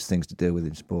the hardest things to deal with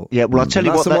in sport. Yeah, well, I'll tell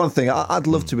you what. That's the one thing. I'd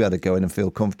love to be able to go in and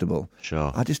feel comfortable.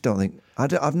 Sure. I just don't think.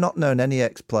 I've not known any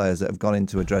ex-players that have gone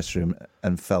into a dressing room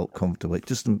and felt comfortable. It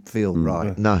just doesn't feel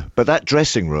right. No, but that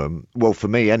dressing room, well, for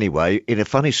me anyway, in a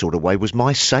funny sort of way, was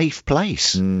my safe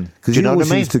place. Because you know what I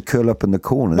mean? used to curl up in the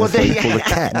corner. That's what you call a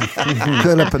cat.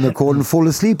 Curl up in the corner and fall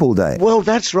asleep all day. Well,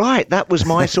 that's right. That was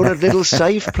my sort of little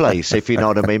safe place, if you know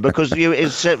what I mean. Because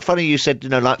it's funny you said,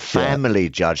 like family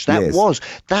judge. That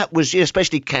was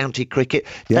especially county cricket.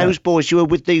 Yeah. Those boys, you were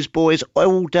with these boys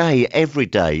all day, every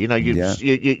day. You know,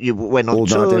 you went on all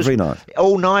tours. Night, every night.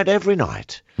 All night, every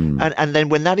night. And then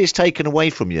when that is taken away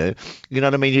from you, you know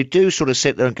what I mean, you do sort of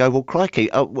sit there and go, well, crikey,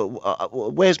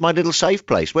 where's my little safe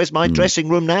place? Where's my dressing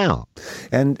room now?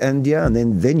 And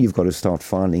then you've got to start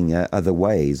finding other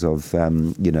ways of,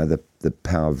 the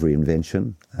power of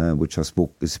reinvention, which I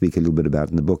speak a little bit about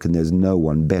in the book. And there's no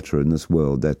one better in this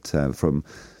world that from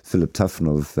Philip Tuffin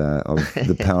of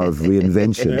the power of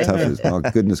reinvention. Tuffers, oh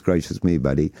goodness gracious me,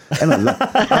 buddy!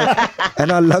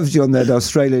 And I loved you on that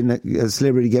Australian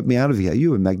Celebrity Get Me Out of Here.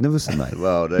 You were magnificent, mate.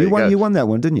 Well, there you go. You won that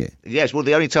one, didn't you? Yes. Well,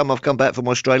 the only time I've come back from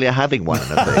Australia having won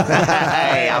anything.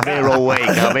 Hey, I'm here all week.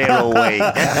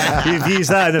 You've used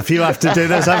that in a few after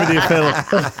dinners, haven't you, Phil?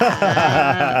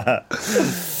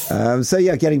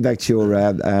 Getting back to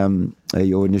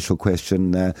your initial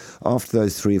question, after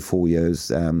those 3 or 4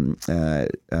 years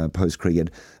post cricket,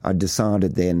 I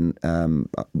decided then,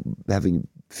 having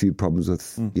a few problems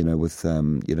with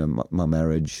my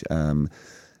marriage,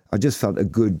 I just felt a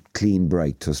good clean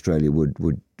break to Australia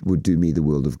would do me the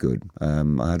world of good.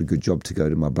 I had a good job to go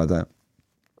to. My brother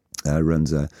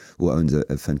owns a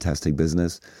fantastic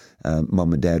business.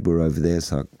 Mum and Dad were over there,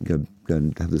 so I go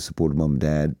and have the support of Mum and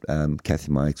Dad.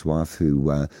 Kathy, my ex-wife,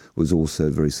 who was also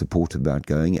very supportive about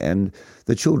going, and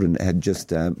the children had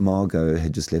just Margot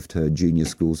had just left her junior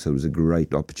school, so it was a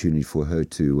great opportunity for her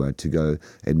to go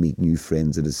and meet new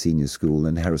friends at a senior school.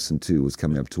 And Harrison too was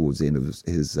coming up towards the end of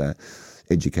his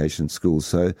education school,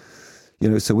 so.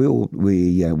 So we all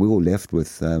left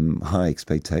with high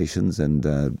expectations and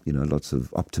lots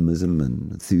of optimism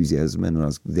and enthusiasm, and I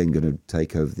was then going to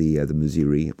take over the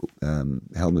Missouri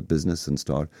helmet business and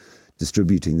start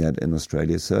distributing that in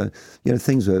Australia. So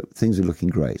things were looking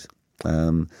great,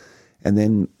 and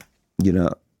then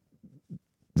the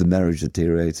marriage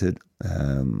deteriorated.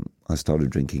 I started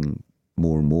drinking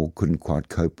more and more. Couldn't quite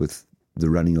cope with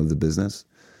the running of the business.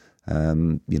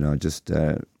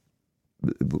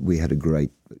 We had a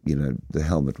great, the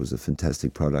helmet was a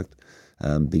fantastic product,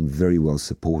 being very well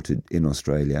supported in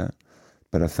Australia,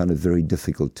 but I found it very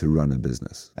difficult to run a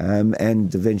business. And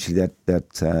eventually that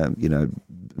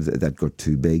got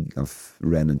too big. I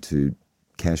ran into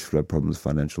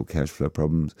financial cash flow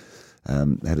problems.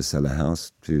 Had to sell a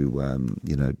house to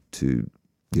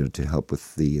help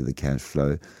with the cash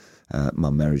flow. My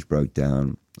marriage broke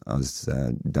down. I was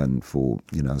done for,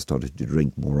 I started to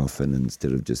drink more often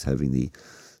instead of just having the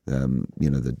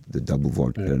double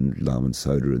vodka and lime and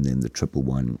soda, and then the triple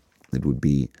one. It would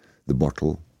be the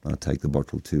bottle. I'd take the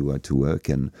bottle to work,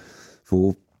 and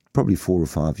for probably 4 or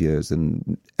 5 years,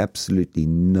 and absolutely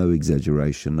no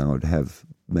exaggeration, I would have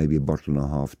maybe a bottle and a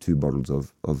half, 2 bottles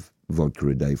of vodka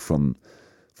a day from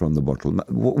the bottle.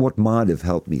 What might have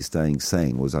helped me staying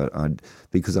sane was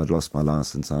because I'd lost my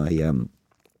license,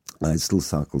 I still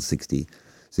cycled 60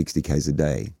 Ks a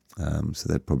day. So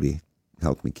that probably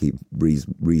helped me keep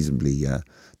reasonably,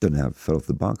 don't know how I fell off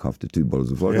the bike after 2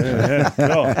 bottles of vodka.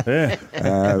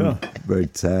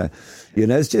 But,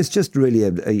 it's just really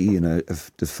a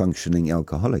functioning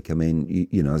alcoholic. I mean,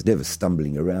 I was never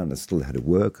stumbling around. I still had to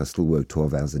work. I still worked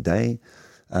 12 hours a day.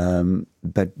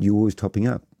 But you're always topping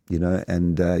up,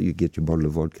 and you get your bottle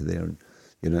of vodka there and,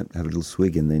 have a little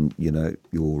swig, and then,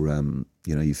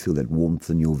 you feel that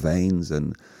warmth in your veins,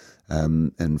 and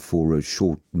for a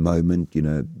short moment, you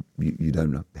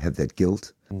don't have that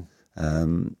guilt.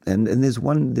 And there's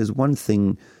one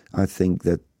thing I think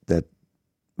that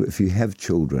if you have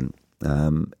children,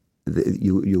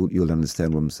 you'll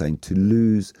understand what I'm saying. To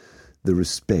lose the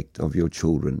respect of your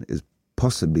children is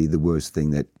possibly the worst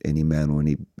thing that any man or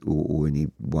any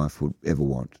wife would ever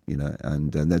want,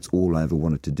 and that's all I ever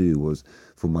wanted to do, was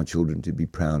for my children to be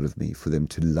proud of me, for them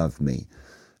to love me.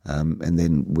 And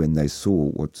then when they saw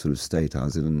what sort of state I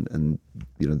was in, and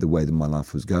the way that my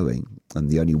life was going, and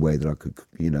the only way that I could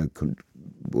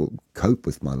cope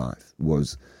with my life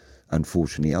was,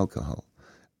 unfortunately, alcohol.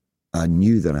 I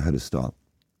knew that I had to stop,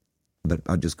 but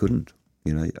I just couldn't.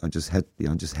 I just had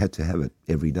to have it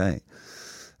every day.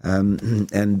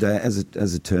 And as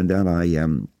it turned out,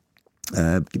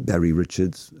 Barry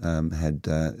Richards had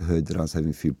heard that I was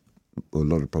having a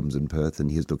lot of problems in Perth, and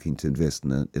he was looking to invest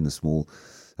in a small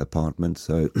apartment.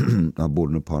 So I bought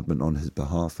an apartment on his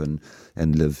behalf and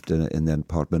lived in that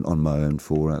apartment on my own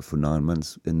for 9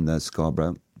 months in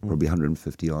Scarborough, probably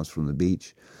 150 yards from the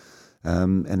beach.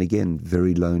 And again,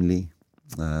 very lonely,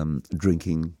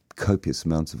 drinking copious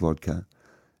amounts of vodka,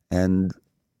 and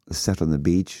sat on the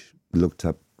beach, looked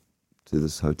up to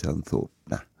this hotel and thought,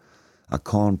 nah, I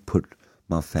can't put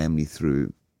my family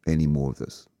through any more of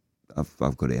this.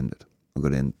 I've got to end it. I've got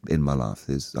to end my life.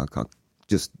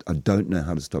 I don't know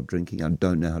how to stop drinking. I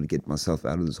don't know how to get myself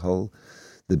out of this hole.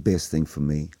 The best thing for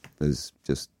me is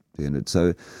just to end it.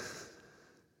 So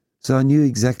I knew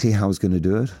exactly how I was going to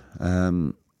do it.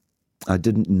 I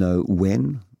didn't know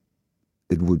when.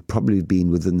 It would probably have been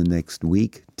within the next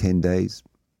week, 10 days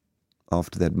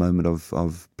after that moment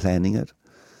of planning it.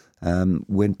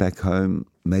 Went back home,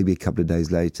 maybe a couple of days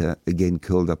later, again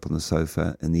curled up on the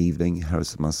sofa in the evening.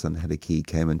 Harris, my son, had a key,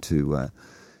 came into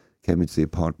the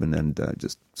apartment and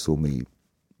just saw me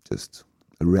just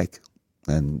a wreck.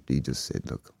 And he just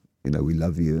said, look, we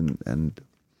love you, and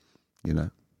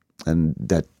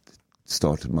that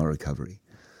started my recovery.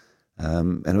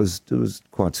 And it was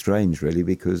quite strange, really,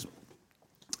 because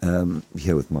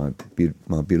here with my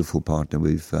beautiful partner,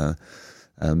 we've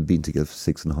been together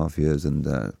for 6.5 years,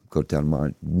 and got down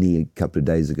my knee a couple of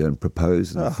days ago and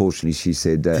proposed. And unfortunately, she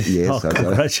said yes.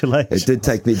 Congratulations! It did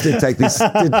take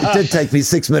me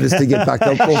 6 minutes to get back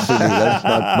up off the knee,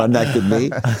 my knackered knee.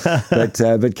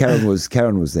 But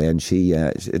Karen was there, and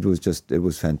it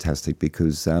was fantastic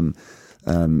because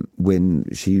when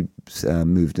she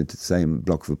moved into the same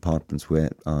block of apartments when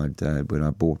I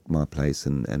bought my place,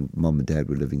 and Mum and Dad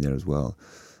were living there as well.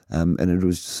 And it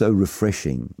was so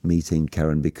refreshing meeting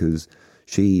Karen, because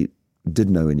she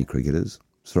didn't know any cricketers.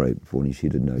 Sorry, Vaughan, she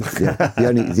didn't know.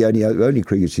 The only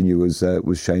cricket she knew was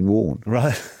Shane Vaughan.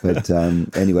 Right. But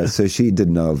anyway, so she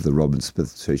didn't know of the Robin Smith.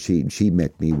 So she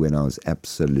met me when I was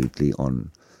absolutely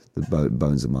on the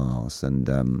bones of my arse. And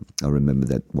I remember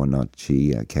that one night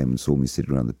she came and saw me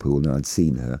sitting around the pool, and I'd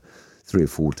seen her 3 or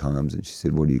 4 times, and she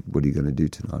said, "What are you going to do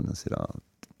tonight?" And I said,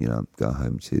 go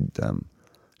home.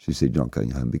 She said, "You're not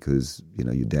going home because,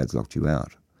 your dad's locked you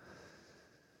out."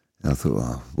 And I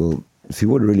thought, well, if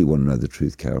you really want to know the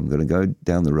truth, Karen, I'm going to go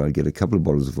down the road, get a couple of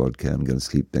bottles of vodka, and I'm going to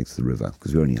sleep next to the river,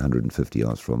 because we're only 150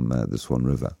 yards from the Swan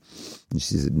River. And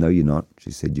she said, "No, you're not."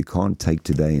 She said, "You can't take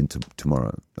today into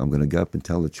tomorrow. I'm going to go up and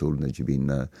tell the children that you've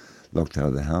been locked out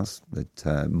of the house,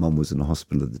 that Mum was in the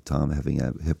hospital at the time having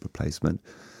a hip replacement."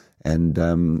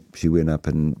 And she went up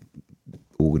and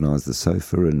organised the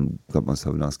sofa and got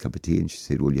myself a nice cup of tea, and she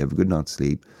said, "Well, you have a good night's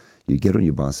sleep, you get on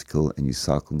your bicycle and you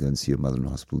cycle and go and see your mother in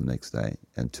hospital the next day,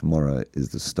 and tomorrow is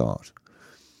the start."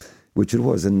 Which it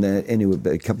was. And anyway,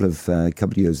 a couple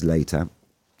of years later,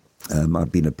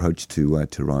 I'd been approached to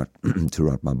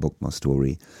write my book, my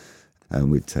story, and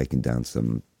we'd taken down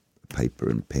some paper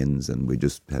and pens, and we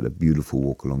just had a beautiful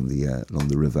walk along the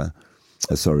river,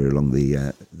 along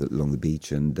the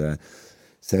beach, and we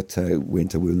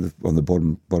were on the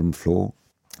bottom floor.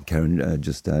 Karen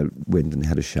just went and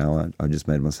had a shower. I just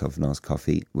made myself a nice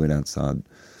coffee, went outside,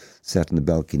 sat on the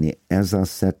balcony. As I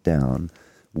sat down,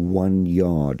 1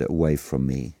 yard away from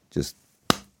me, just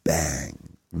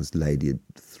bang, this lady had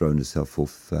thrown herself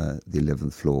off the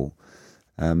 11th floor,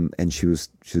 and she was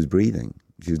breathing.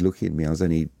 She was looking at me. I was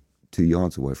only 2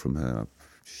 yards away from her. I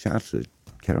shouted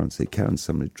at Karen, said, "Karen,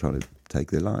 somebody tried to take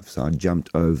their life." So I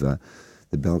jumped over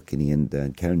the balcony, and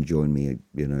Karen joined me,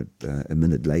 a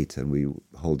minute later, and we were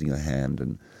holding her hand,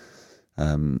 and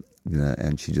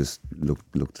and she just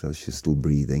looked at us. She's still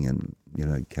breathing, and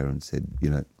Karen said,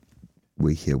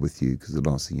 "We're here with you, because the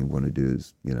last thing you want to do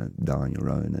is die on your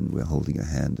own." And we're holding her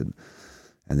hand, and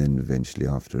then eventually,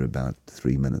 after about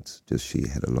 3 minutes, just she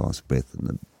had a last breath,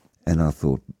 and I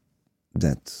thought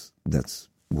that's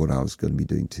what I was going to be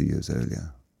doing 2 years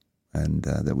earlier. And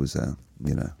that was,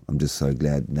 I'm just so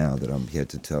glad now that I'm here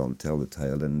to tell the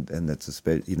tale, and that's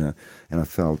and I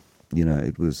felt,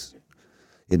 it was,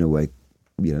 in a way,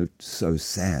 so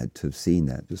sad to have seen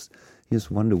that. You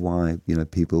just wonder why,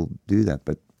 people do that.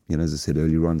 But, as I said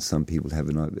earlier on, some people have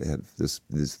this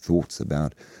thoughts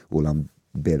about, well, I'm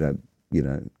better,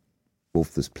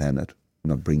 off this planet,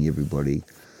 not bring everybody,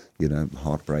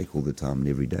 heartbreak all the time and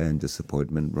every day and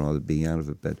disappointment rather being out of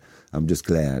it. But I'm just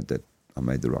glad that I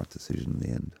made the right decision in the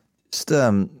end. Just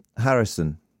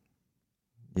Harrison,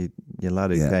 your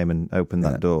lad who came and opened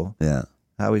that door. Yeah.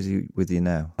 How is he with you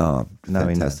now? Oh,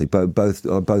 fantastic!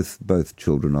 Both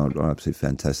children are absolutely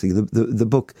fantastic. The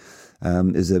book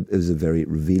is a very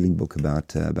revealing book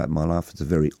about my life. It's a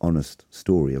very honest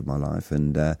story of my life,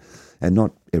 and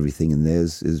not everything in there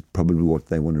is probably what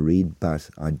they want to read. But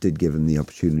I did give them the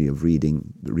opportunity of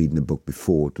reading the book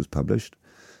before it was published,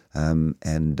 and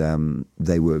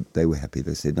they were happy.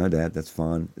 They said, "No, Dad, that's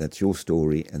fine. That's your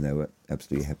story," and they were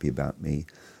absolutely happy about me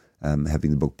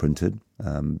having the book printed,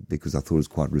 because I thought it was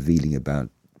quite revealing about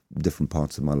different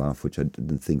parts of my life, which I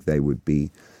didn't think they would be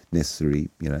necessarily,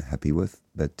 happy with.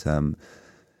 But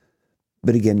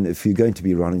again, if you're going to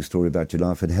be writing a story about your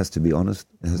life, it has to be honest.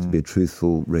 It has to be a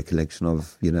truthful recollection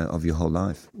of your whole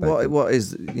life. What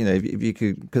is, if you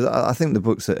could, because I think the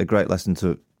book's a great lesson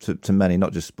to many,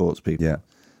 not just sports people. Yeah.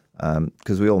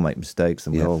 Because we all make mistakes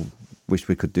and we all wish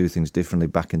we could do things differently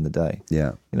back in the day.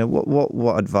 Yeah.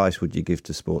 What advice would you give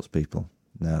to sports people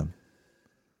now?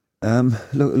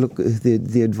 Look.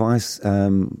 The advice,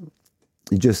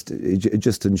 just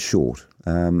in short,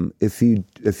 if you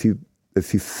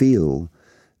feel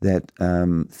that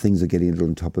things are getting a little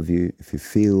on top of you, if you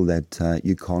feel that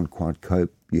you can't quite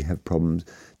cope, you have problems,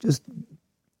 just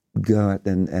go out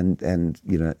and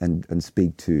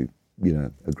speak to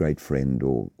a great friend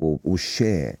or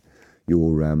share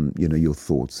your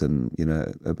thoughts, and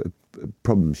a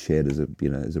problem shared is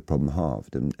a problem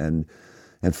halved, and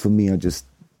for me, I just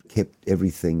kept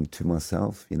everything to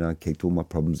myself. I kept all my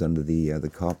problems under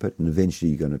the carpet, and eventually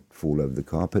you're going to fall over the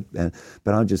carpet.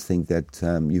 But I just think that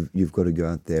you've got to go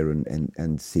out there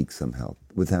and seek some help,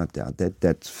 without doubt.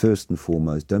 That's first and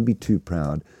foremost. Don't be too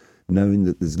proud, knowing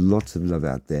that there's lots of love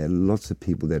out there, lots of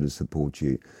people that will support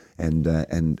you, and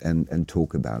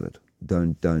talk about it.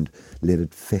 Don't let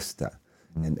it fester,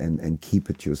 and keep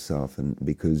it to yourself, and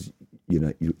because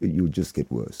you'll just get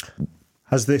worse.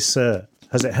 Has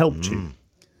it helped you?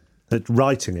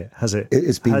 Writing it, has it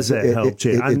helped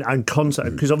you? And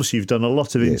contact, because obviously you've done a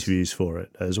lot of interviews for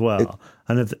it as well.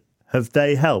 And have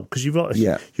they helped? Because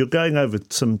you're going over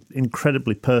some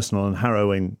incredibly personal and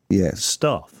harrowing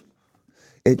stuff.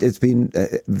 It's been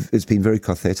very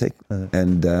cathartic,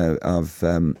 and I've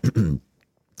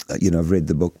read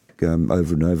the book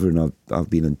over and over, and I've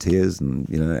been in tears,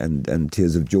 and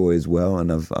tears of joy as well.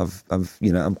 And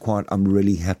I'm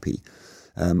really happy.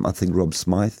 I think Rob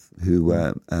Smythe, who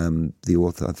the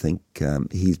author, I think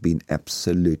he's been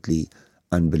absolutely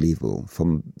unbelievable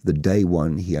from the day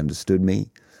one. He understood me,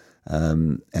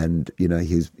 and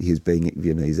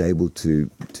he's able to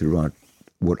write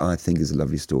what I think is a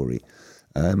lovely story.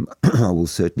 I will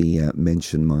certainly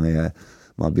mention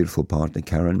my beautiful partner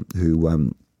Karen, who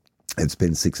had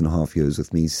spent 6.5 years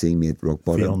with me, seeing me at rock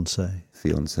bottom.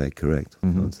 Fiance, correct.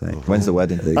 Fiance. When's the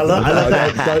wedding? We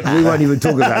won't even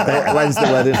talk about that. When's the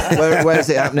wedding? Where's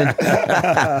it happening?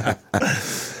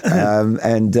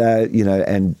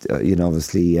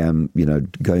 Obviously,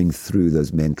 going through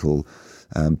those mental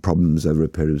problems over a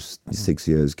period of 6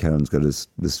 years. Karen's got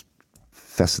this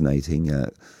fascinating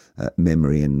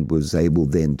memory, and was able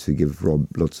then to give Rob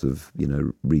lots of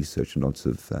research and lots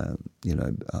of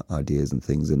ideas and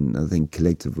things. And I think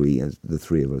collectively, as the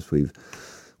three of us, we've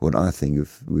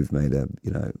made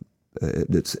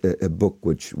it's a book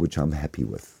which I'm happy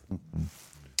with.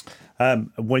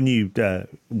 When you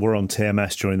were on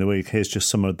TMS during the week, here's just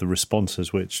some of the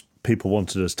responses which people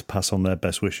wanted us to pass on their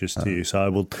best wishes to you. So I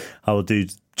will do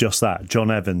just that. John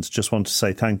Evans just wanted to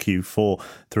say thank you for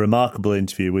the remarkable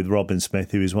interview with Robin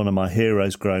Smith, who is one of my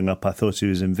heroes growing up. I thought he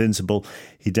was invincible.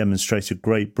 He demonstrated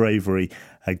great bravery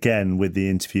again with the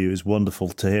interview. It was wonderful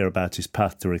to hear about his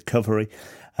path to recovery.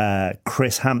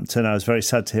 Chris Hampton, I was very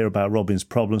sad to hear about Robin's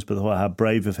problems, but thought how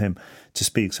brave of him to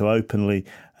speak so openly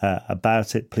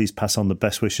about it. Please pass on the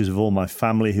best wishes of all my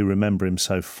family who remember him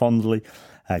so fondly.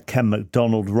 Ken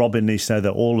MacDonald, Robin needs to know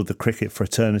that all of the cricket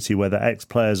fraternity, whether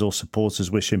ex-players or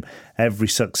supporters, wish him every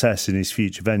success in his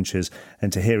future ventures,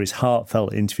 and to hear his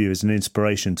heartfelt interview is an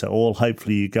inspiration to all.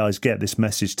 Hopefully you guys get this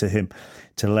message to him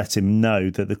to let him know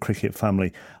that the cricket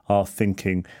family are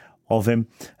thinking of him.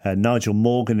 Nigel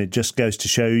Morgan, it just goes to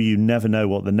show you never know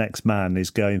what the next man is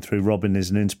going through. Robin is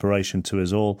an inspiration to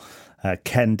us all.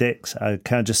 Ken Dix, I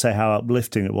can't just say how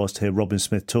uplifting it was to hear Robin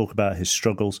Smith talk about his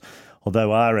struggles.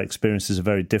 Although our experiences are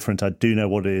very different, I do know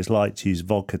what it is like to use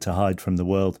vodka to hide from the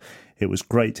world. It was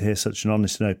great to hear such an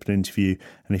honest and open interview,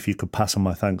 and if you could pass on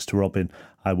my thanks to Robin,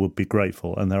 I would be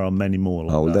grateful, and there are many more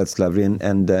like that. That's lovely,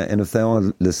 and if they are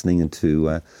listening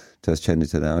to us chatting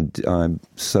today, I'm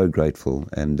so grateful,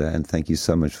 and thank you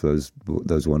so much for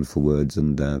those wonderful words,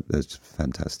 and that's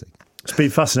fantastic. It's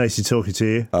been fascinating talking to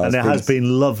you, and it has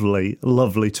been lovely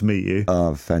to meet you.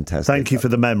 Oh, fantastic. Thank you for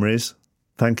the memories.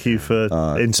 Thank you for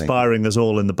inspiring us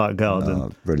all in the back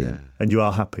garden. Brilliant. And you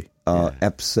are happy.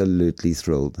 Absolutely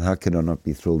thrilled. How can I not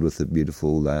be thrilled with the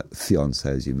beautiful fiancée,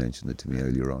 as you mentioned it to me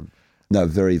earlier on? No,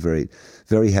 very, very,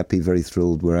 very happy, very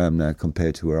thrilled where I am now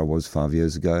compared to where I was 5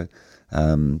 years ago.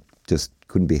 Just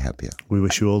couldn't be happier. We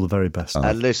wish you all the very best.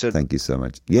 And listen, thank you so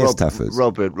much. Yes, Tuffers.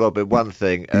 Robert, one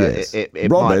thing. Yes.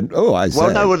 Robert?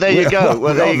 Well, there you go.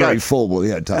 Well, there you go. Very formal,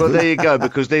 yeah, Tuffers. Well, there you go,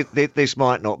 because this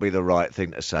might not be the right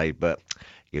thing to say, but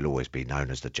you'll always be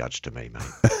known as the judge to me, mate.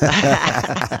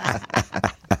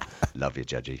 Love you,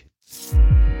 Judgy.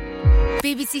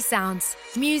 BBC Sounds.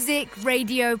 Music,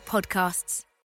 radio, podcasts.